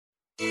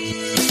Weather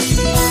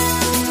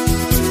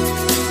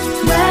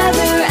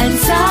and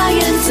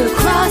science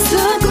across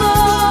the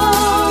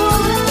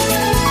globe.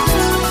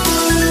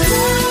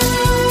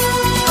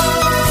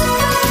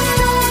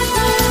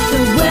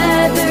 The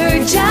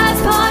Weather Jazz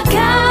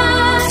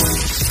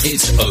Podcast.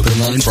 It's Open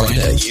Line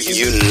Friday.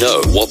 You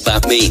know what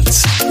that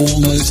means.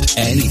 Almost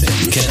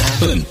anything can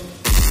happen.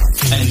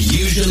 And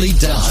usually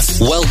does.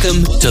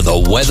 Welcome to the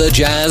Weather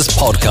Jazz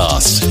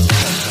Podcast.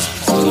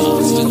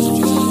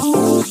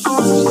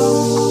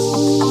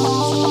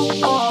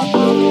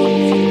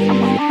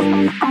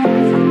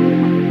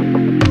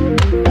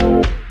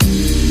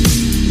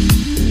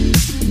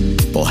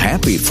 Well,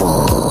 happy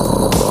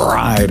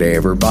Friday,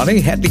 everybody.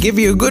 Had to give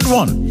you a good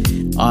one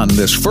on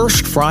this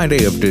first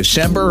Friday of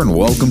December, and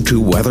welcome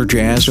to Weather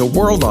Jazz, a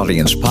world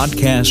audience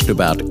podcast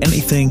about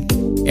anything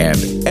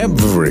and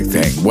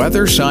everything.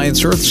 Weather,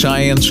 science, earth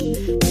science,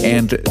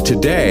 and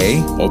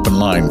today, Open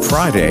Line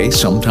Friday,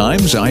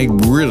 sometimes I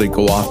really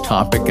go off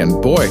topic,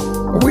 and boy,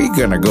 we're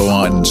going to go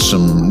on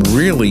some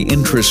really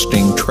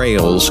interesting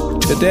trails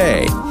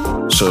today.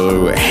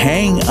 So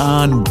hang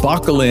on,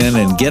 buckle in,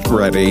 and get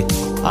ready.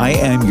 I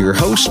am your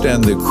host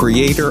and the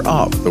creator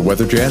of the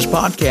Weather Jazz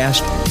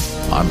Podcast,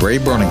 Andre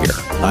Berniger.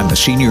 I'm the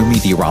senior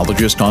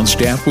meteorologist on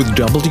staff with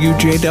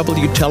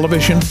WJW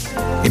Television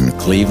in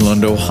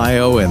Cleveland,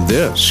 Ohio, and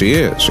this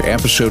is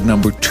episode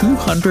number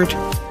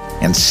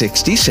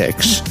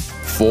 266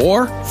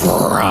 for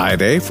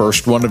Friday,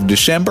 first one of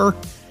December,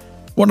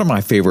 one of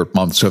my favorite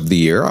months of the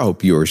year. I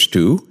hope yours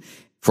too.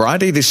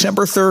 Friday,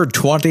 December 3rd,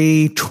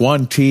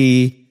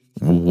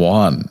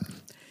 2021.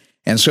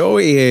 And so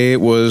it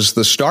was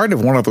the start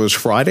of one of those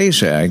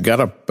Fridays. I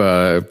got up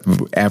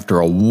after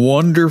a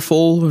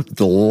wonderful,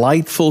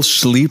 delightful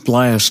sleep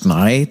last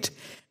night,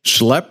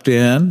 slept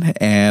in,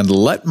 and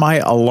let my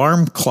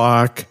alarm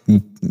clock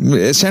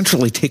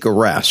essentially take a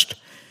rest.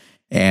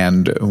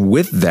 And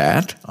with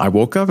that, I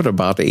woke up at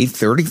about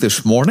 8:30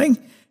 this morning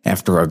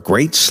after a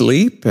great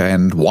sleep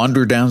and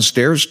wandered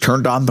downstairs,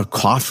 turned on the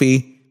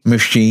coffee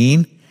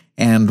machine,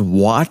 and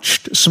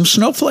watched some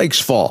snowflakes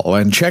fall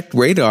and checked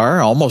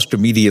radar almost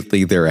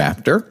immediately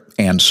thereafter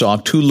and saw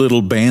two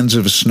little bands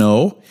of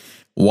snow,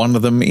 one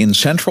of them in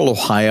central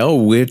Ohio,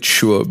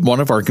 which one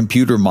of our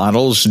computer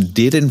models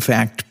did in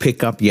fact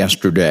pick up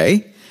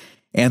yesterday,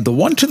 and the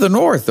one to the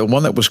north, the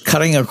one that was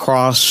cutting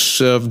across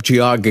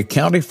Geauga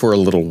County for a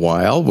little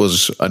while,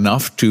 was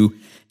enough to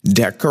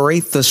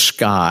decorate the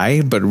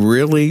sky, but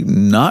really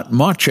not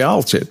much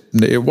else.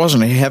 It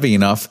wasn't heavy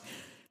enough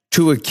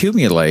to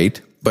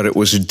accumulate, but it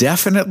was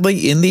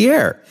definitely in the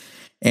air.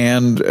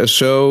 And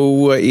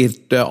so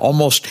it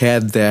almost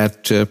had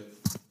that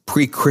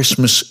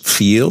pre-Christmas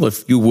feel,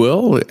 if you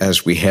will,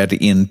 as we head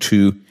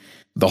into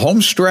the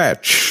home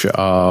stretch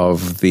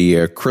of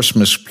the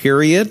Christmas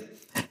period.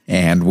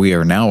 And we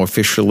are now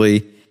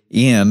officially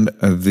in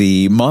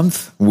the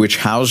month which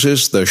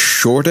houses the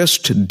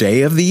shortest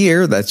day of the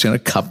year. That's in a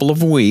couple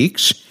of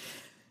weeks.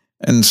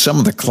 And some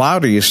of the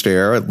cloudiest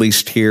air, at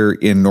least here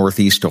in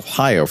Northeast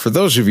Ohio. For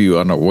those of you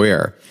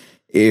unaware,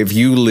 if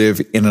you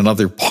live in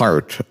another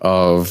part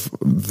of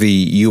the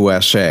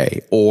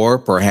USA, or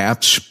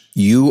perhaps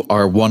you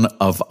are one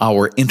of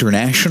our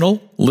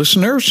international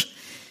listeners,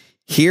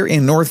 here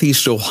in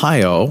Northeast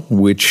Ohio,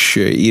 which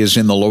is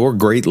in the lower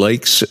Great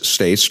Lakes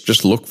states,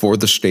 just look for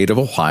the state of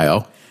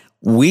Ohio,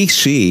 we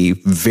see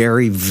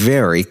very,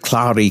 very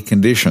cloudy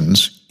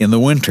conditions in the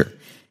winter.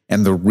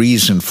 And the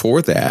reason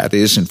for that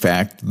is, in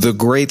fact, the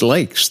Great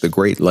Lakes. The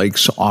Great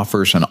Lakes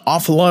offers an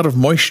awful lot of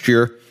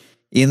moisture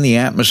in the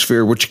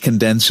atmosphere, which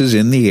condenses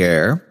in the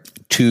air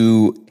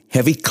to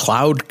heavy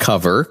cloud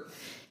cover,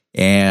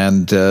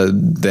 and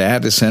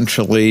that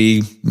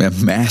essentially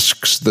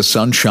masks the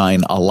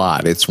sunshine a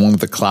lot. It's one of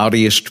the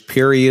cloudiest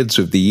periods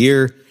of the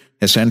year,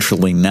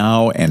 essentially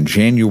now and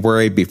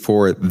January,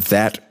 before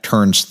that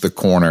turns the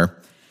corner.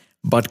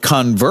 But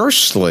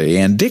conversely,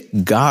 and Dick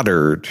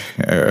Goddard,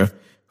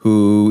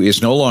 who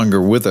is no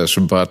longer with us,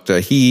 but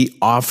he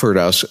offered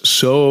us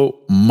so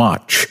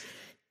much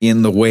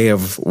in the way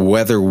of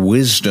weather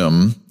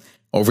wisdom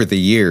over the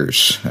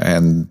years.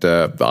 And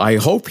I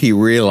hope he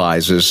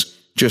realizes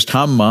just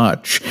how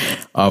much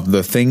of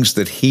the things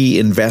that he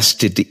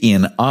invested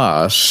in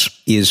us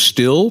is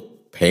still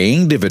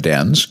paying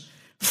dividends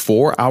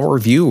for our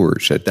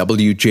viewers at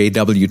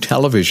WJW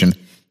Television,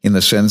 in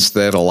the sense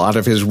that a lot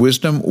of his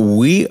wisdom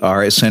we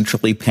are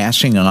essentially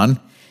passing on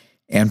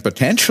and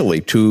potentially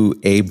to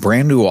a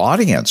brand new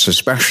audience,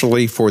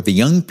 especially for the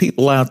young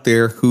people out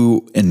there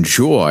who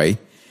enjoy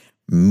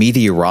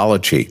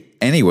meteorology.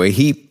 Anyway,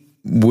 he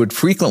would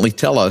frequently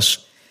tell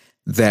us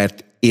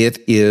that it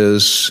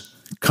is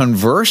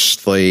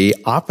conversely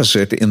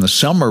opposite in the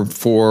summer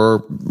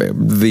for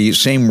the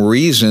same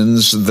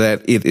reasons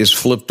that it is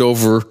flipped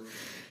over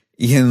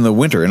in the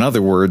winter. In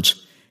other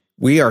words,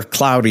 we are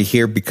cloudy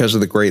here because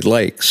of the Great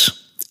Lakes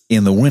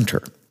in the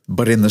winter.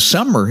 But in the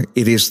summer,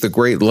 it is the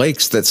Great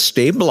Lakes that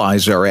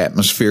stabilize our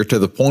atmosphere to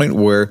the point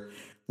where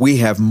we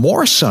have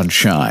more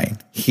sunshine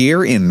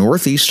here in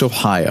Northeast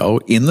Ohio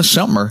in the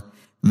summer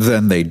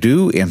than they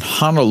do in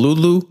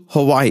Honolulu,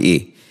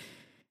 Hawaii.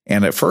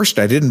 And at first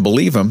I didn't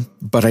believe him,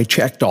 but I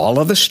checked all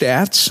of the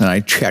stats and I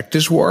checked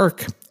his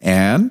work,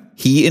 and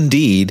he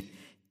indeed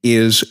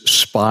is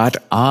spot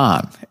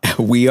on.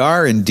 We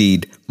are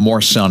indeed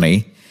more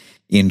sunny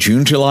in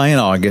June, July, and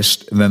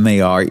August than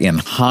they are in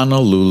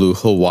Honolulu,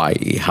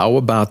 Hawaii. How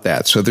about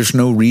that? So there's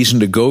no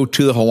reason to go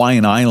to the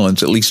Hawaiian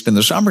Islands, at least in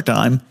the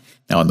summertime.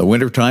 Now, in the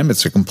wintertime,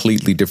 it's a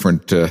completely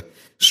different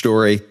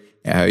story.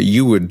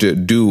 You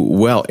would do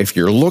well if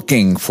you're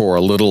looking for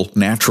a little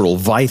natural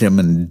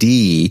vitamin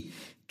D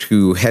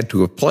to head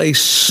to a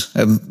place,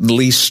 at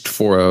least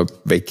for a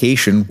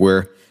vacation,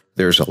 where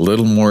there's a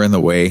little more in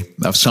the way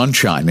of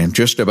sunshine. And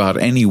just about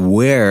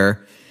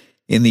anywhere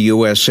in the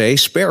USA,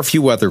 spare a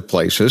few other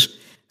places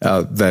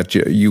that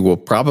you will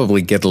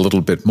probably get a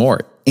little bit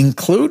more,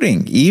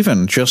 including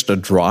even just a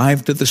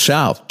drive to the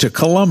south, to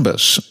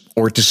Columbus,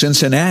 or to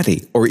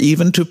Cincinnati, or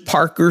even to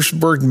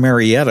Parkersburg,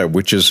 Marietta,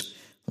 which is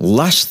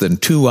less than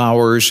 2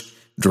 hours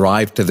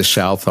drive to the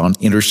south on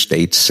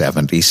Interstate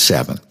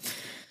 77.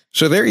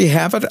 So there you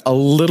have it, a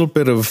little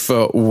bit of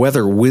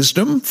weather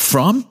wisdom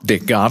from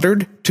Dick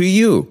Goddard to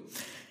you.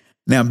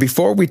 Now,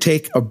 before we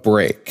take a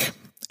break,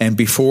 and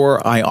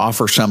before I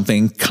offer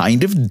something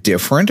kind of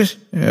different,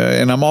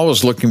 and I'm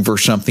always looking for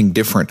something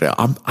different,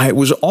 I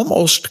was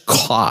almost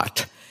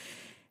caught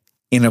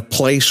in a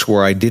place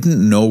where I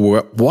didn't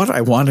know what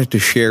I wanted to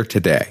share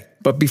today.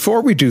 But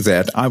before we do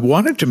that, I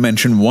wanted to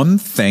mention one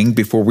thing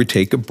before we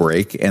take a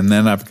break, and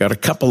then I've got a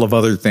couple of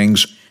other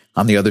things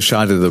on the other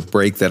side of the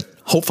break that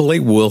hopefully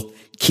will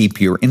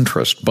keep your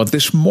interest. But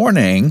this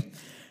morning,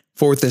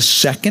 for the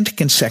second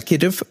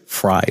consecutive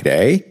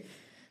Friday,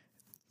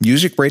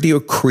 Music Radio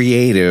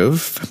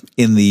Creative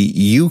in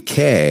the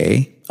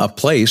UK, a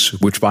place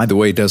which, by the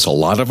way, does a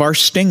lot of our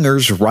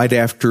stingers right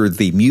after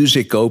the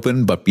music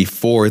open, but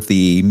before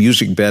the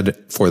music bed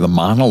for the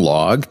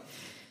monologue.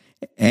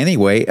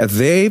 Anyway,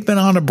 they've been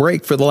on a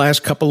break for the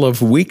last couple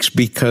of weeks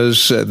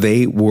because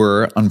they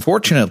were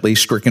unfortunately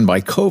stricken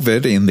by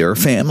COVID in their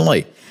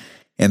family.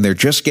 And they're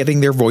just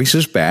getting their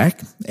voices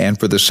back. And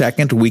for the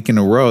second week in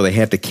a row, they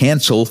had to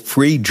cancel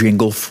Free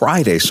Jingle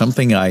Friday,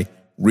 something I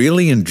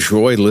really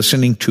enjoy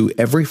listening to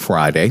every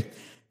Friday.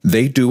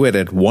 They do it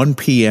at 1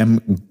 p.m.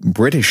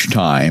 British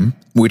time,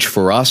 which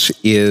for us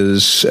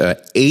is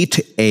 8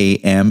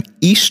 a.m.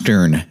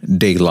 Eastern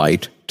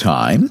Daylight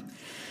Time.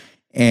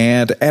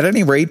 And at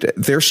any rate,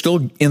 they're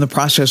still in the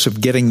process of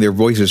getting their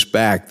voices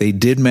back. They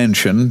did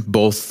mention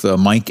both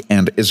Mike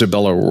and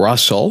Isabella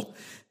Russell,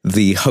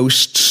 the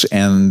hosts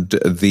and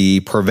the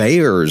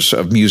purveyors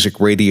of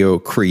Music Radio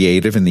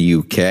Creative in the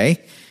UK.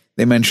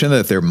 They mentioned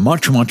that they're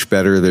much, much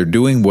better. They're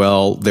doing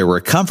well. They're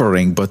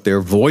recovering, but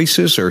their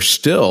voices are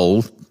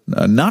still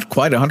not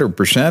quite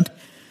 100%.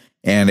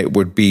 And it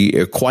would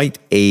be quite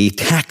a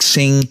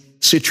taxing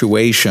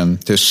situation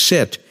to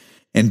sit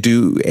and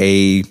do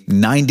a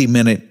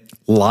 90-minute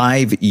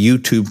live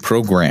YouTube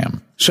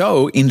program.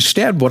 So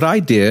instead, what I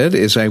did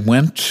is I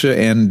went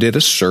and did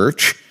a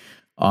search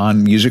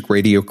on Music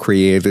Radio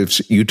Creative's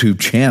YouTube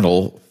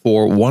channel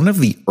for one of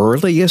the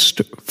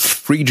earliest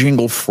Free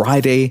Jingle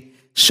Friday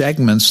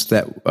segments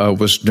that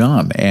was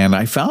done. And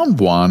I found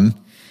one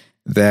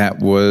that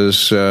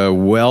was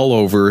well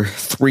over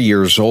 3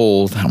 years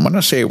old. I'm going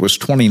to say it was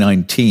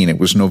 2019. It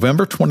was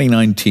November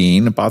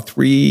 2019, about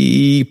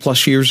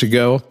 3+ years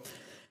ago.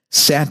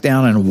 Sat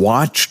down and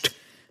watched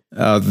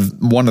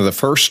one of the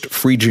first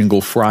Free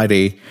Jingle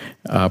Friday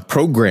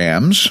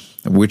programs,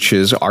 which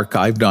is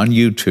archived on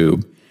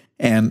YouTube,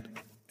 and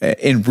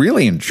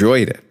really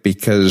enjoyed it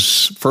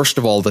because, first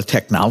of all, the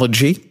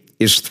technology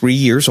is 3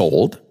 years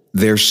old.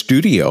 Their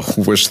studio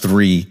was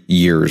 3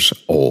 years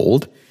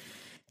old,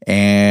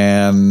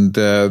 and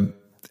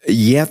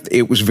yet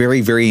it was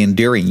very, very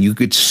endearing. You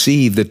could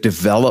see the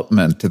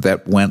development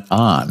that went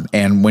on,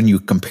 and when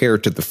you compare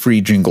it to the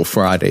Free Jingle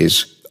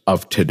Fridays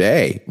of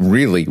today,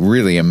 really,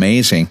 really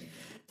amazing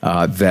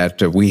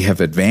that we have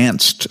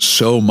advanced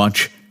so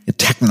much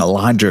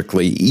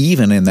technologically,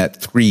 even in that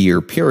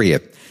 3-year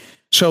period.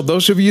 So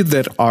those of you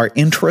that are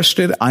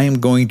interested, I am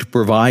going to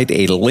provide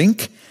a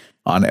link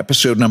on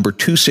episode number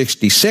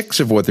 266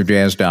 of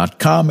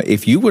weatherjazz.com.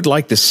 If you would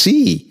like to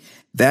see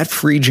that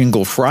Free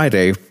Jingle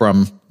Friday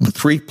from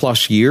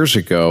 3+ years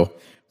ago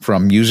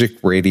from Music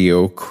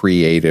Radio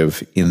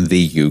Creative in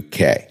the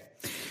UK.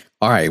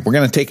 All right, we're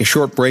going to take a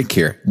short break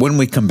here. When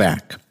we come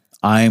back,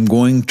 I'm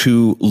going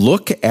to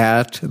look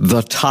at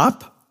the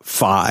top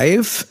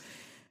 5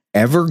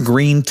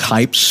 evergreen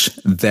types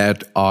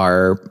that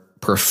are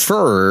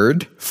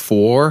preferred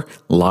for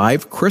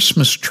live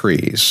Christmas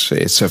trees.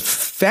 It's a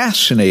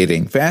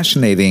fascinating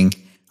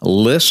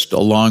list,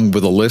 along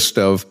with a list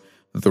of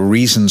the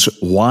reasons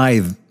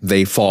why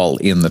they fall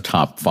in the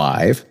top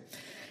 5.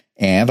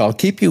 And I'll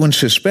keep you in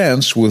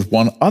suspense with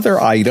one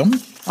other item.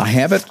 I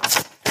have it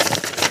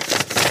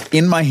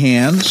in my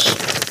hands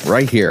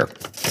right here.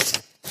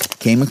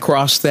 Came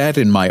across that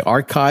in my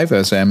archive.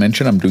 As I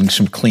mentioned, I'm doing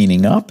some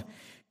cleaning up.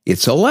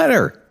 It's a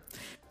letter.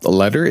 The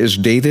letter is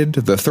dated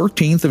the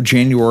 13th of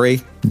January,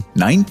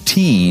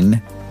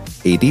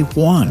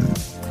 1981.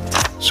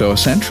 So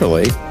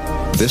essentially,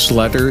 This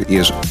letter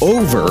is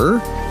over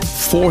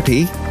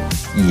 40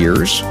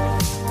 years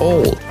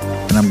old.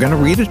 And I'm going to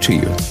read it to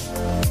you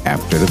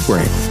after the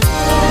break.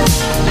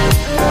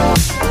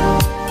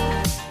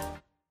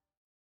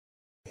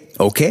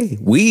 Okay,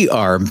 we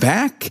are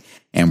back,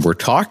 and we're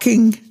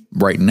talking,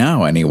 right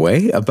now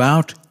anyway,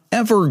 about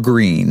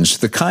evergreens,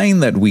 the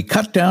kind that we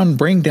cut down,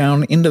 bring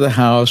down into the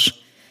house.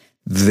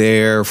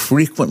 They're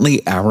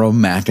frequently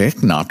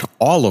aromatic, not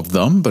all of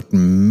them, but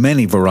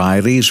many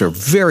varieties are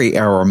very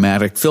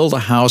aromatic, fill the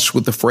house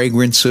with the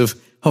fragrance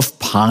of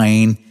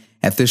pine.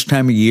 At this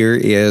time of year,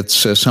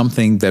 it's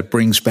something that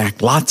brings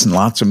back lots and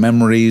lots of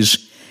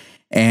memories.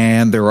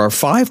 And there are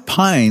 5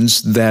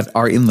 pines that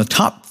are in the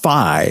top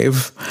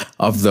 5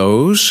 of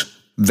those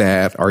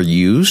that are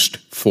used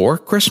for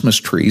Christmas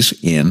trees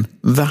in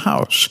the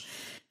house.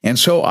 And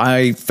so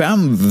I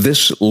found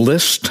this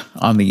list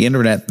on the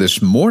internet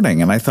this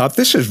morning, and I thought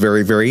this is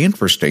very, very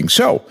interesting.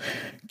 So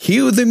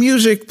cue the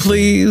music,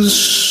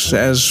 please,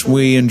 as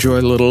we enjoy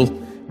a little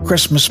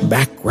Christmas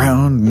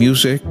background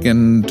music.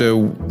 And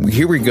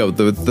here we go.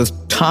 The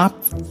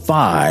top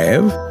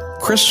 5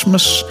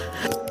 Christmas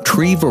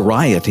tree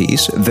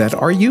varieties that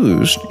are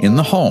used in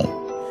the home.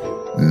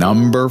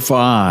 Number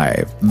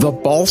 5, the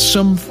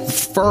balsam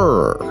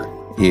fir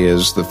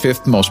is the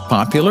 5th most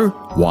popular.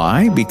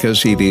 Why?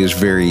 Because it is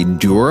very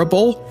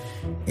durable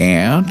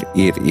and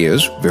it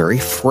is very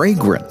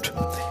fragrant.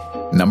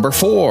 Number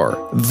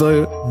 4,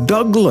 the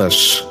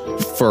Douglas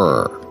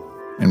fir.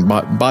 And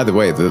by the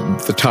way,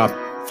 the top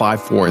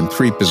 5, 4, and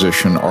 3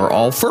 position are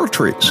all fir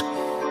trees.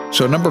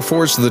 So number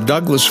 4 is the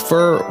Douglas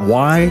fir.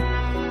 Why?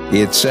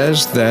 It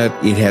says that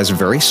it has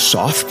very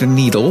soft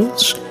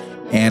needles,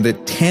 and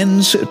it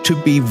tends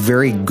to be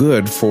very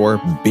good for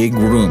big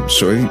rooms.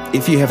 So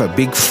if you have a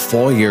big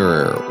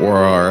foyer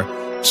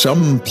or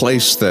some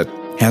place that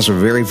has a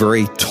very,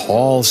 very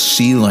tall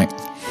ceiling,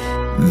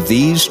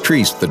 these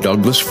trees, the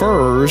Douglas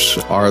firs,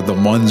 are the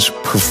ones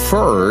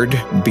preferred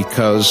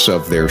because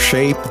of their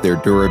shape, their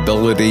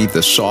durability,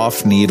 the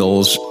soft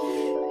needles,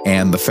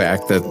 and the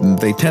fact that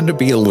they tend to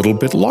be a little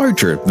bit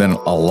larger than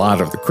a lot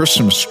of the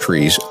Christmas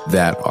trees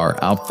that are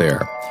out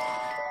there.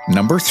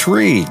 Number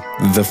 3,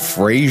 the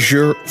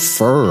Fraser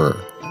fir.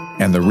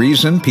 And the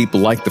reason people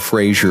like the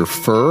Fraser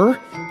fir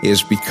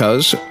is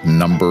because,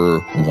 number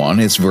 1,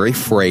 it's very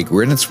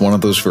fragrant. It's one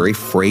of those very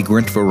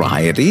fragrant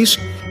varieties.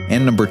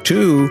 And number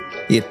 2,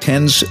 it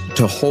tends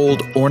to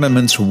hold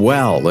ornaments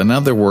well. In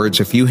other words,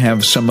 if you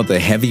have some of the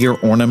heavier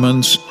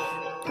ornaments,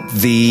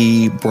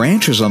 the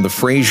branches on the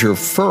Fraser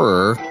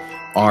fir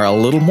are a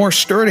little more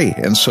sturdy,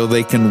 and so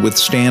they can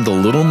withstand a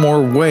little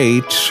more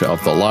weight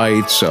of the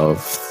lights,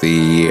 of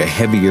the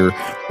heavier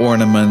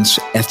ornaments,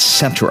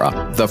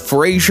 etc. The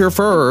Fraser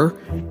fir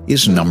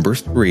is number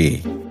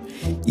 3.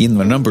 In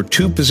the number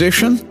 2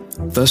 position,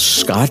 the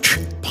Scotch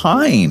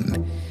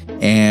pine.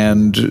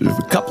 And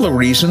a couple of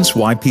reasons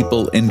why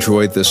people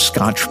enjoy the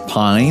Scotch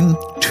pine.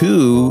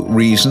 2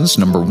 reasons.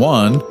 Number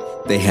 1,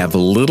 they have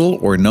little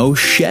or no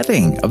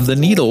shedding of the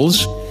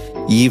needles,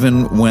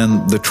 even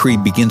when the tree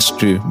begins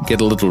to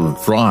get a little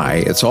dry.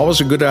 It's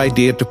always a good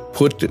idea to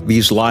put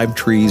these live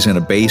trees in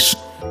a base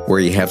where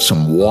you have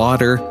some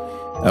water,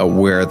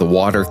 where the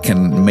water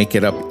can make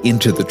it up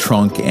into the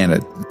trunk, and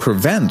it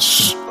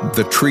prevents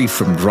the tree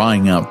from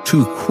drying out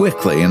too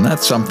quickly. And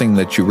that's something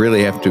that you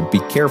really have to be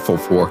careful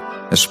for,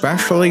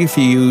 especially if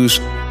you use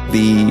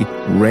the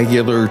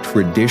regular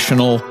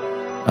traditional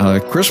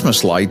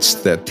Christmas lights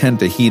that tend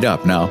to heat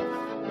up. Now,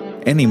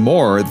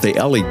 anymore, the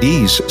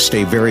LEDs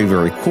stay very,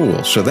 very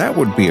cool. So that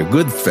would be a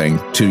good thing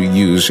to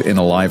use in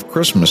a live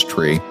Christmas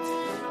tree.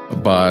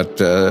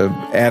 But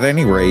at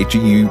any rate,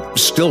 you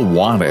still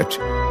want it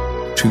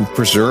to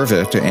preserve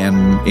it.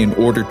 And in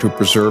order to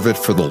preserve it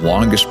for the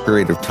longest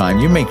period of time,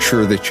 you make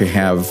sure that you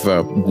have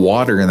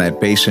water in that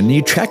basin.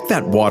 You check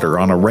that water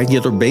on a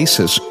regular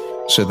basis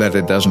so that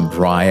it doesn't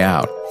dry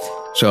out.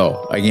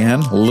 So again,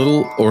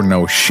 little or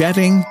no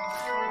shedding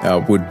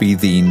would be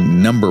the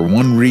number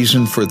 1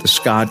 reason for the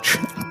Scotch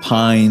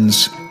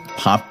pine's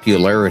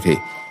popularity.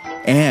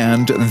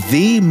 And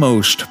the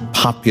most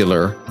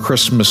popular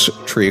Christmas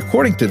tree,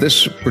 according to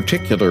this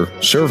particular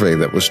survey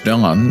that was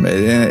done,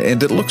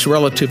 and it looks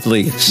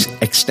relatively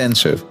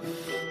extensive,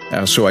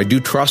 so I do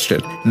trust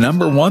it.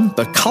 Number 1,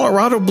 the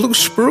Colorado blue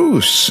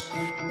spruce.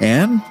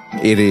 And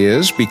it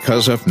is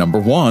because of, number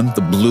 1,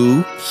 the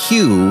blue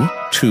hue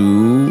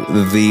to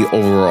the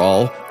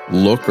overall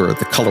look or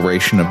the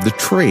coloration of the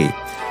tree.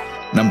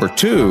 Number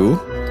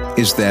 2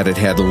 is that it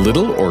had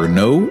little or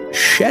no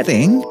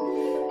shedding,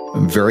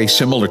 very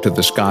similar to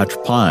the Scotch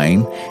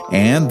pine.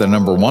 And the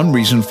number 1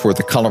 reason for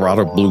the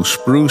Colorado blue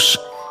spruce,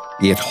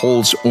 it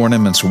holds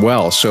ornaments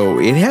well. So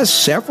it has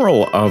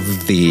several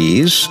of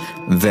these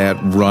that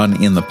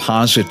run in the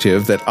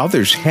positive that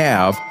others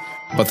have,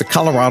 but the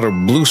Colorado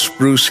blue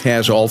spruce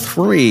has all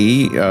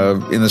 3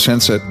 in the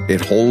sense that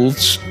it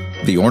holds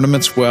the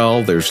ornaments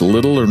well. There's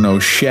little or no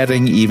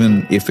shedding,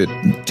 even if it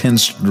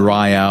tends to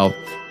dry out.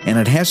 And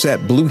it has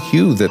that blue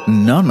hue that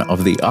none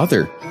of the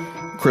other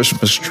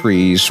Christmas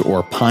trees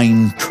or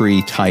pine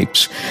tree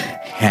types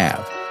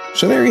have.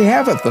 So there you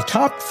have it, the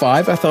top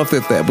 5. I thought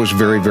that was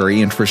very,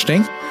 very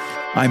interesting.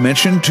 I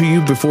mentioned to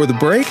you before the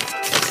break,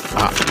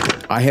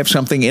 I have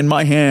something in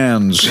my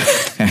hands,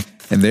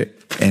 and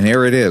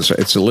there it is.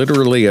 It's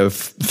literally a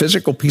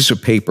physical piece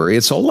of paper.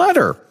 It's a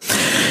letter,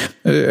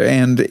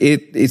 and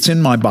it's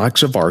in my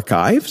box of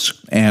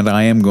archives, and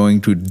I am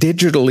going to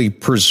digitally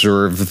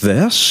preserve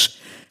this.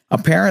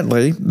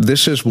 Apparently,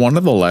 this is one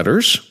of the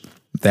letters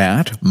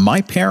that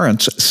my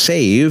parents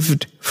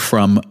saved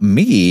from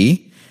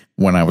me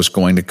when I was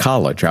going to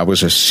college. I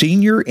was a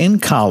senior in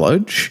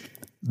college.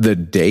 The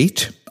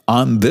date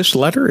on this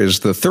letter is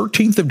the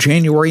 13th of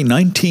January,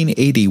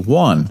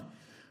 1981.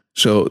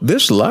 So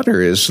this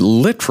letter is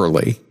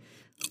literally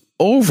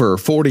over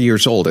 40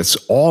 years old. It's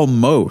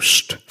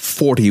almost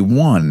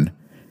 41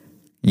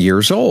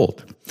 years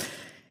old.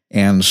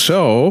 And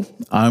so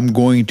I'm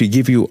going to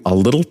give you a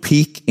little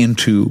peek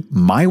into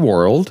my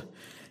world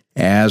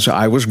as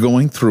I was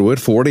going through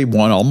it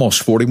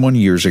almost 41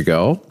 years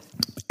ago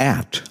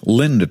at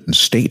Linden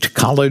State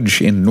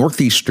College in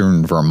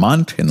northeastern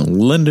Vermont in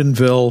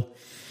Lindenville.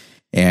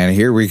 And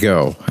here we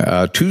go.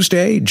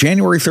 Tuesday,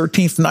 January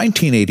 13th,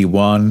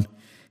 1981.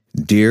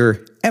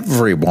 Dear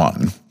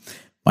everyone,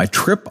 my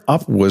trip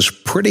up was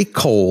pretty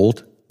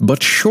cold,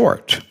 but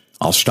short.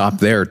 I'll stop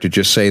there to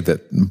just say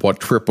that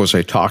what trip was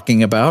I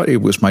talking about? It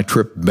was my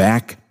trip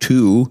back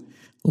to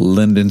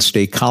Linden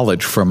State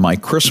College from my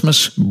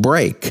Christmas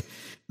break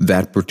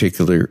that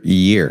particular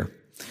year.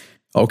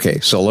 Okay,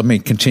 so let me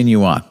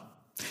continue on.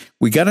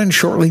 We got in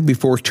shortly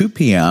before 2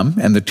 p.m.,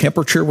 and the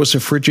temperature was a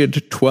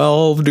frigid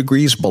 12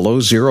 degrees below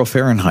 0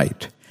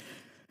 Fahrenheit.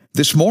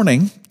 This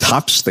morning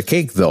tops the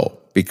cake, though,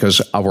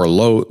 because our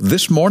low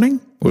this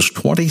morning was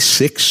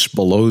 26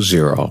 below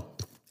 0.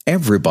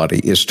 Everybody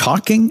is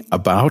talking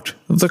about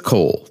the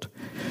cold.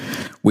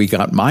 We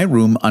got my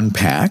room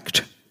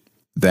unpacked,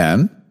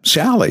 then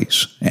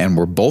Sally's, and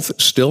we're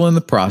both still in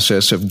the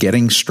process of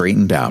getting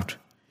straightened out.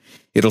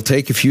 It'll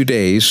take a few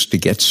days to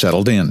get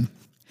settled in.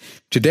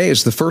 Today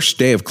is the first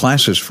day of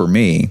classes for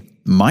me.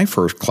 My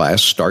first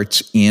class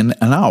starts in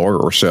an hour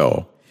or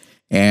so,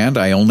 and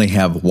I only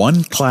have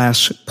one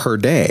class per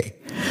day.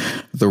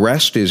 The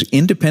rest is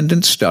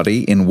independent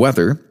study in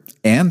weather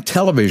and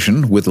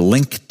television with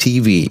Link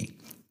TV.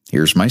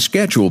 Here's my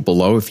schedule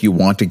below if you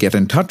want to get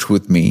in touch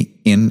with me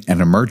in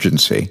an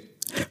emergency.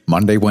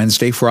 Monday,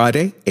 Wednesday,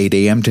 Friday, 8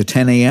 a.m. to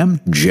 10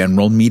 a.m.,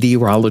 general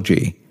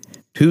meteorology.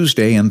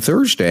 Tuesday and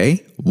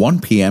Thursday,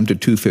 1 p.m. to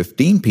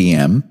 2:15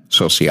 p.m.,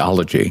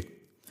 sociology.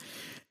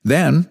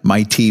 Then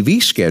my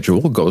TV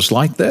schedule goes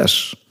like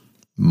this.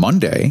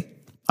 Monday,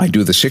 I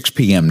do the 6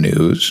 p.m.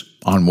 news.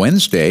 On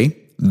Wednesday,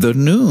 the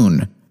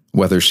noon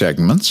weather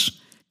segments.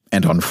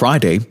 And on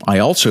Friday, I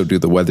also do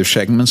the weather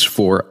segments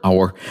for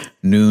our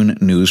noon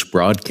news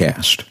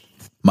broadcast.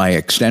 My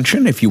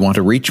extension, if you want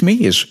to reach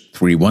me, is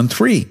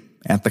 313,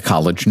 at the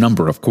college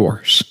number, of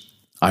course.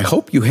 I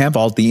hope you have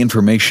all the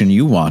information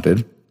you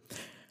wanted.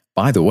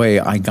 By the way,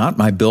 I got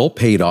my bill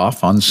paid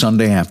off on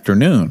Sunday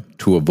afternoon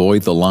to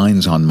avoid the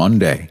lines on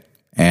Monday.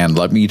 And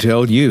let me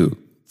tell you,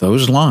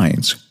 those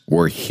lines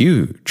were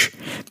huge.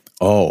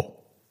 Oh,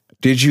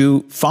 did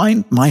you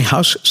find my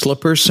house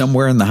slippers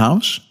somewhere in the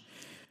house?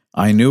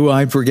 I knew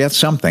I'd forget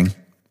something,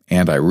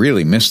 and I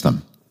really missed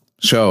them.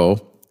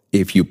 So,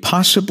 if you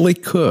possibly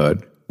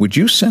could, would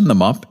you send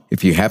them up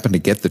if you happen to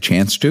get the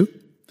chance to?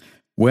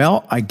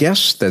 Well, I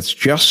guess that's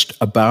just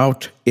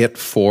about it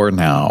for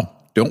now.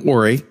 Don't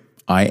worry,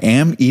 I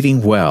am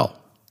eating well.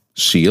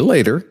 See you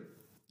later,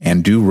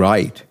 and do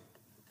write.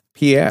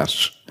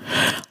 P.S.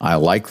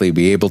 I'll likely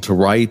be able to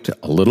write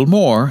a little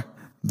more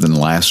than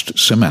last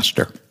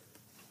semester.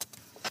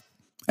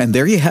 And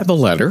there you have a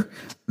letter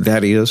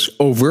that is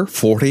over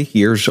 40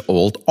 years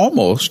old,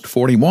 almost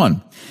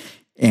 41.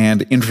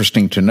 And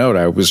interesting to note,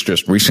 I was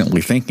just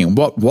recently thinking,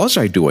 what was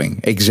I doing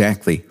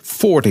exactly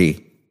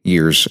 40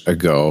 years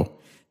ago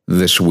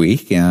this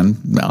week?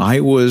 And I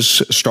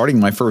was starting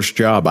my first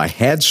job. I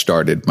had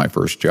started my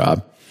first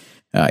job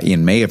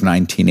in May of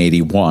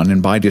 1981.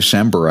 And by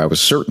December, I was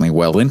certainly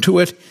well into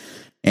it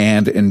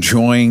and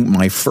enjoying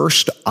my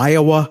first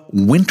Iowa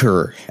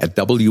winter at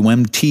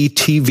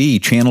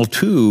WMT-TV, Channel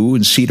 2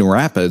 in Cedar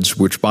Rapids,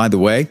 which, by the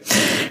way,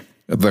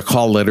 the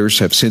call letters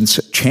have since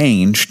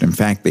changed. In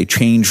fact, they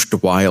changed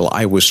while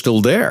I was still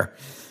there,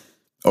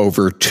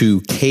 over to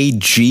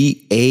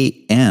KGAN-TV,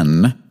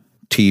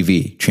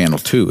 Channel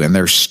 2. And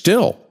they're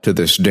still, to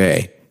this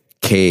day,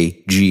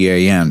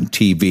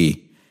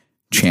 KGAN-TV,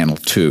 Channel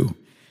 2.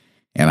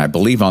 And I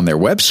believe on their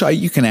website,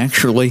 you can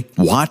actually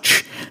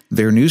watch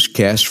their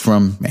newscast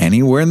from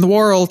anywhere in the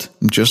world,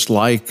 just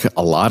like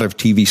a lot of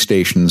TV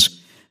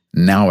stations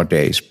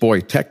nowadays.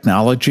 Boy,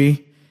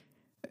 technology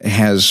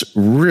has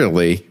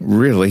really,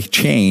 really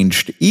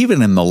changed,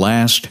 even in the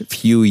last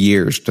few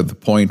years, to the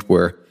point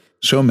where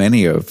so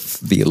many of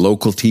the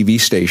local TV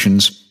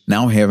stations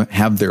now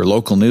have their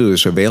local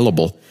news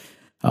available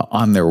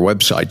on their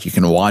website. You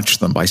can watch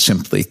them by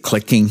simply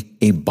clicking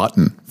a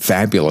button.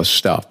 Fabulous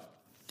stuff.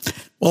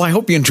 Well, I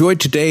hope you enjoyed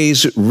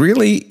today's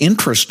really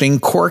interesting,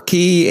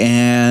 quirky,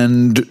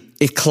 and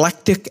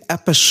eclectic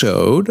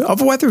episode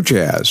of Weather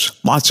Jazz.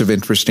 Lots of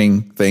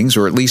interesting things,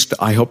 or at least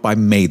I hope I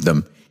made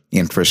them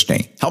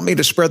interesting. Help me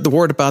to spread the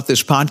word about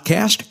this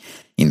podcast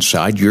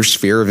inside your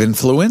sphere of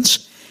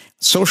influence.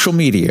 Social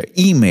media,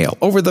 email,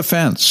 over the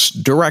fence,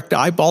 direct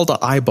eyeball to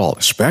eyeball,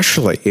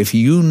 especially if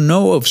you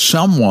know of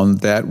someone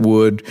that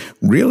would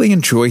really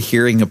enjoy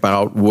hearing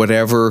about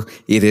whatever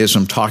it is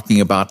I'm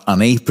talking about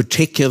on a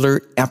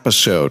particular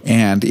episode.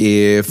 And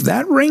if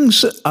that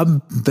rings a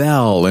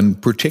bell, in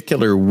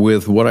particular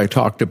with what I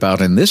talked about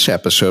in this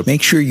episode,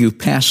 make sure you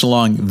pass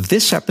along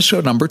this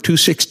episode number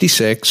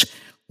 266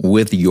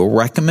 with your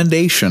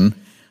recommendation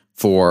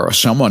for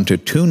someone to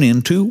tune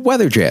into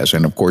Weather Jazz.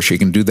 And of course, you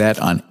can do that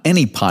on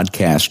any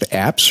podcast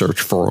app.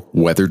 Search for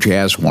Weather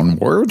Jazz, one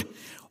word,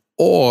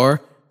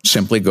 or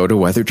simply go to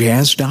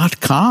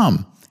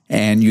weatherjazz.com.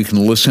 And you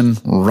can listen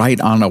right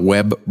on a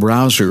web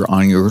browser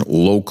on your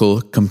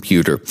local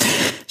computer.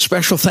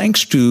 Special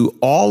thanks to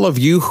all of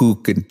you who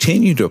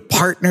continue to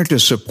partner to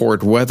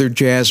support Weather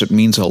Jazz. It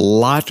means a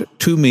lot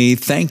to me.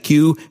 Thank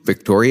you,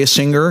 Victoria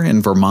Singer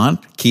in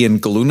Vermont, Kian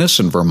Galunas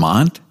in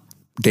Vermont,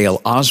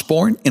 Dale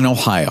Osborne in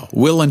Ohio,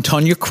 Will and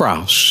Tonya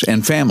Krause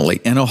and family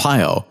in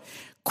Ohio,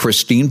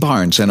 Christine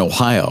Barnes in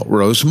Ohio,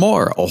 Rose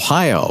Moore,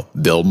 Ohio,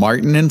 Bill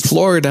Martin in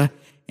Florida,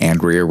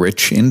 Andrea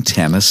Rich in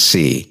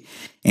Tennessee.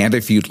 And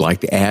if you'd like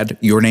to add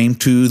your name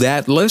to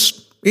that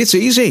list, it's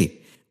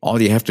easy.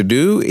 All you have to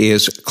do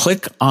is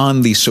click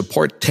on the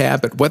support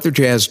tab at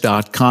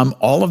weatherjazz.com.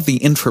 All of the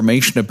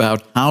information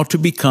about how to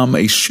become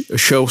a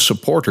show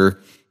supporter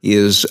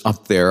is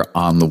up there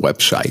on the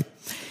website.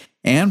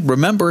 And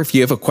remember, if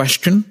you have a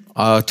question,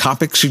 a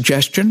topic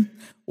suggestion,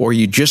 or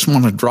you just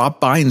want to drop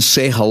by and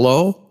say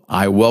hello,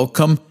 I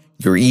welcome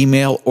your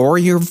email or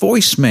your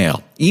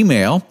voicemail.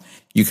 Email,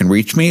 you can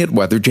reach me at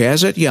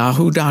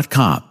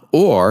weatherjazz@yahoo.com,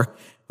 or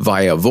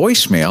via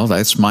voicemail,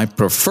 that's my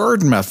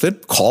preferred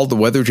method, call the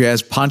Weather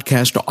Jazz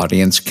Podcast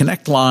Audience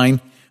Connect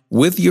line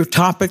with your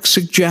topic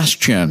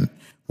suggestion,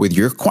 with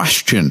your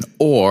question,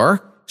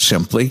 or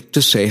simply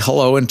to say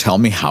hello and tell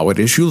me how it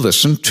is you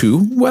listen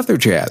to Weather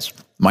Jazz.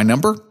 My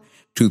number,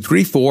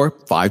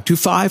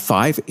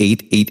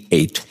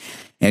 234-525-5888.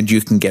 And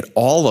you can get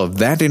all of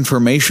that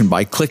information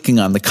by clicking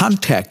on the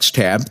Contacts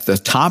tab at the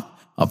top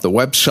of the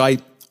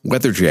website,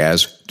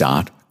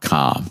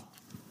 weatherjazz.com.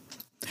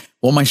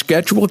 Well, my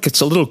schedule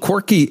gets a little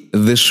quirky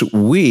this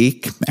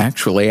week.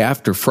 Actually,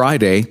 after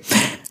Friday,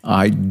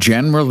 I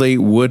generally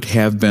would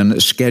have been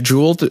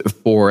scheduled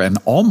for an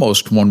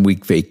almost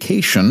one-week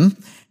vacation,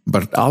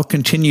 but I'll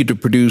continue to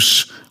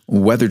produce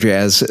Weather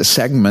Jazz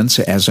segments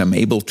as I'm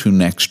able to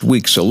next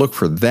week, so look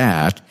for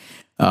that.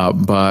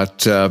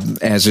 But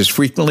as is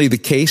frequently the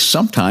case,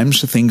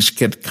 sometimes things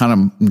get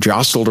kind of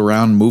jostled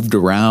around, moved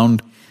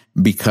around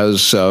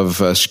because of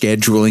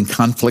scheduling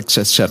conflicts,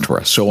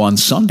 etc. So on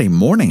Sunday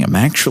morning, I'm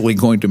actually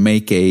going to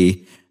make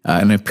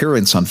an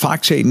appearance on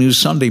Fox 8 News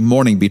Sunday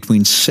morning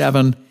between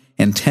 7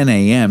 and 10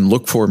 a.m.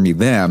 Look for me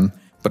then.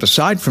 But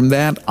aside from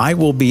that, I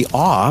will be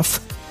off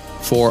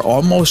for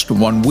almost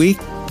 1 week.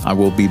 I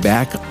will be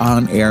back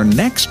on air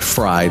next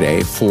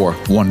Friday for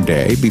one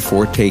day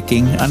before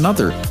taking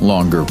another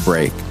longer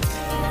break.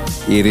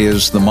 It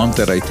is the month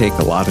that I take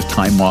a lot of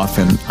time off,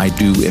 and I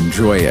do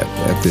enjoy it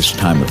at this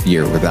time of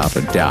year without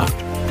a doubt.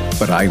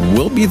 But I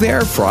will be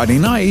there Friday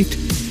night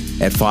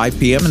at 5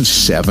 p.m. and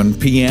 7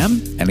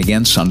 p.m. and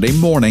again Sunday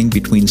morning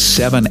between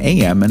 7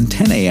 a.m. and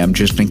 10 a.m.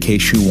 just in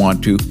case you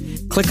want to.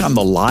 Click on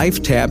the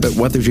live tab at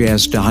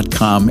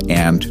weatherjazz.com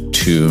and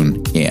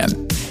tune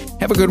in.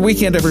 Have a good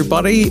weekend,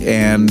 everybody,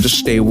 and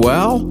stay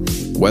well.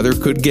 Weather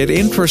could get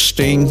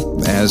interesting,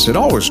 as it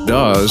always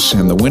does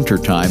in the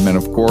wintertime. And,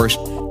 of course,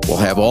 we'll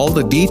have all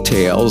the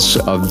details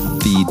of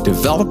the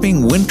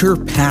developing winter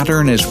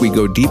pattern as we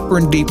go deeper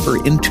and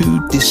deeper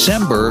into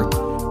December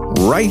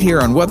right here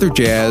on Weather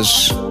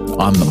Jazz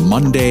on the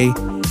Monday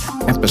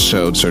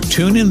episode. So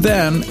tune in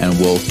then, and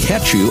we'll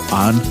catch you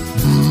on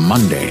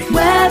Monday.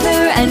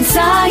 Weather and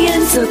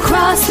science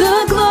across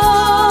the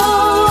globe.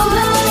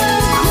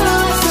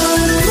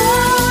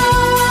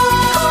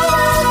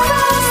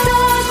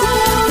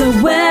 The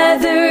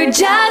Weather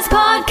Jazz